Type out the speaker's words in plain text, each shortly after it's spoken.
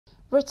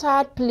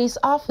Retired police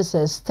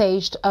officers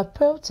staged a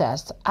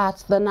protest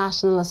at the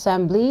National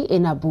Assembly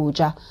in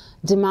Abuja,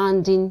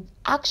 demanding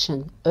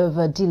action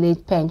over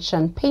delayed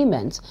pension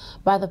payments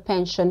by the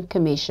Pension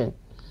Commission.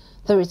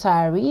 The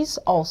retirees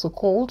also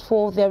called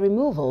for their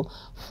removal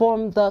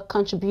from the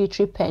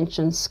contributory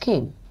pension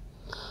scheme.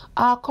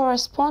 Our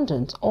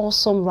correspondent,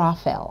 Osum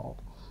Raphael,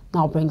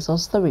 now brings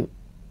us the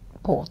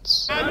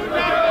reports.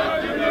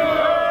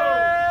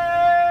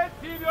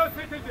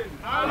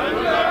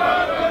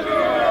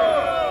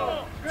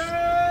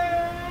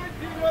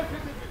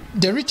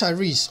 The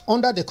retirees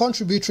under the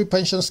contributory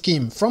pension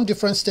scheme from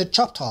different state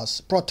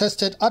chapters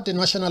protested at the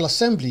National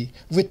Assembly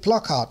with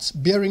placards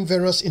bearing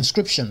various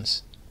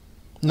inscriptions.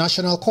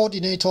 National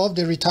Coordinator of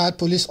the Retired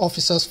Police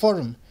Officers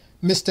Forum,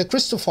 Mr.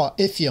 Christopher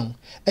Effiong,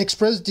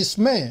 expressed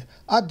dismay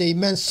at the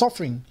immense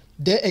suffering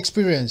they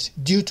experience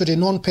due to the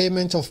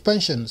non-payment of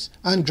pensions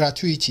and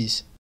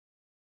gratuities.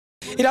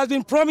 It has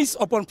been promise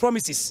upon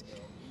promises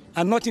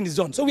and nothing is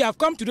done. So we have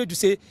come today to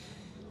say,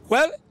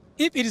 well,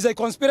 if it is a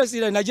conspiracy,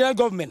 the Nigerian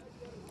government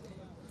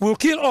will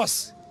kill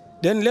us,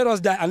 then let us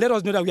die and let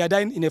us know that we are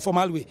dying in a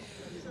formal way.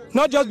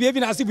 Not just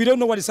behaving as if we don't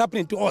know what is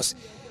happening to us.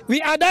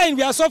 We are dying,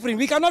 we are suffering,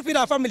 we cannot feed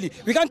our family,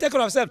 we can't take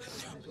care of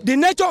ourselves. The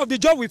nature of the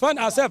job we find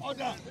ourselves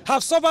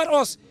have suffered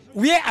us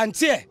wear and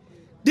tear,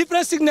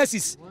 different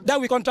sicknesses that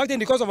we contracted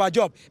because of our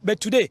job. But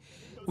today,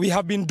 we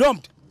have been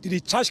dumped to the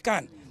trash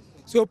can.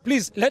 So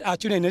please, let our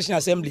children in the National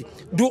Assembly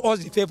do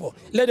us the favor,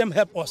 let them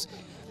help us.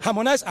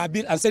 Harmonize our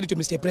bill and send it to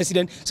Mr.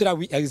 President so that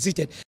we exit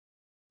it.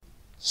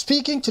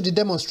 Speaking to the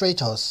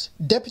demonstrators,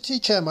 Deputy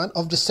Chairman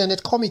of the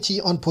Senate Committee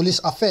on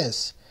Police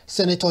Affairs,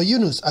 Senator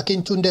Yunus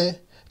Akintunde,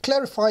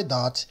 clarified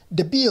that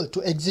the bill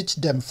to exit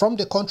them from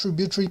the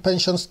contributory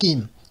pension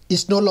scheme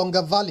is no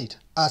longer valid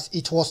as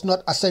it was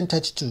not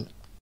assented to.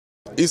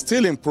 It's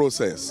still in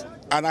process,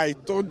 and I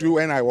told you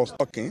when I was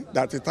talking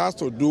that it has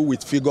to do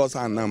with figures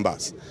and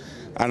numbers,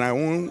 and I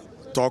won't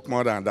talk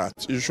more than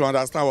that. You should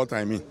understand what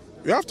I mean.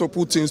 You have to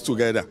put things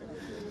together.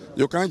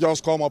 You can't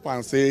just come up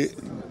and say,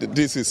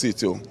 this is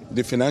it,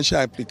 the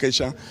financial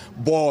implication.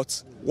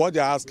 But what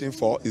they're asking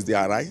for is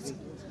their right.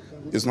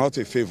 It's not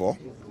a favor.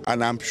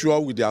 And I'm sure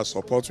with their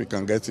support, we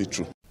can get it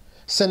through.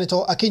 Senator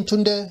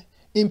Akintunde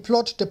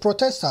implored the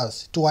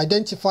protesters to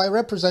identify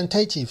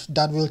representatives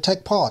that will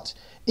take part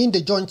in the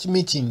joint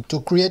meeting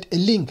to create a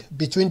link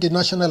between the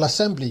National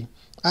Assembly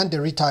and the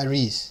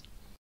retirees.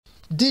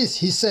 This,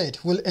 he said,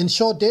 will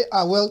ensure they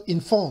are well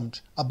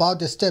informed about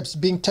the steps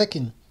being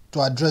taken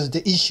to address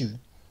the issue.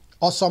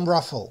 Osum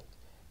Raphael,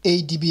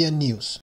 ADBN News.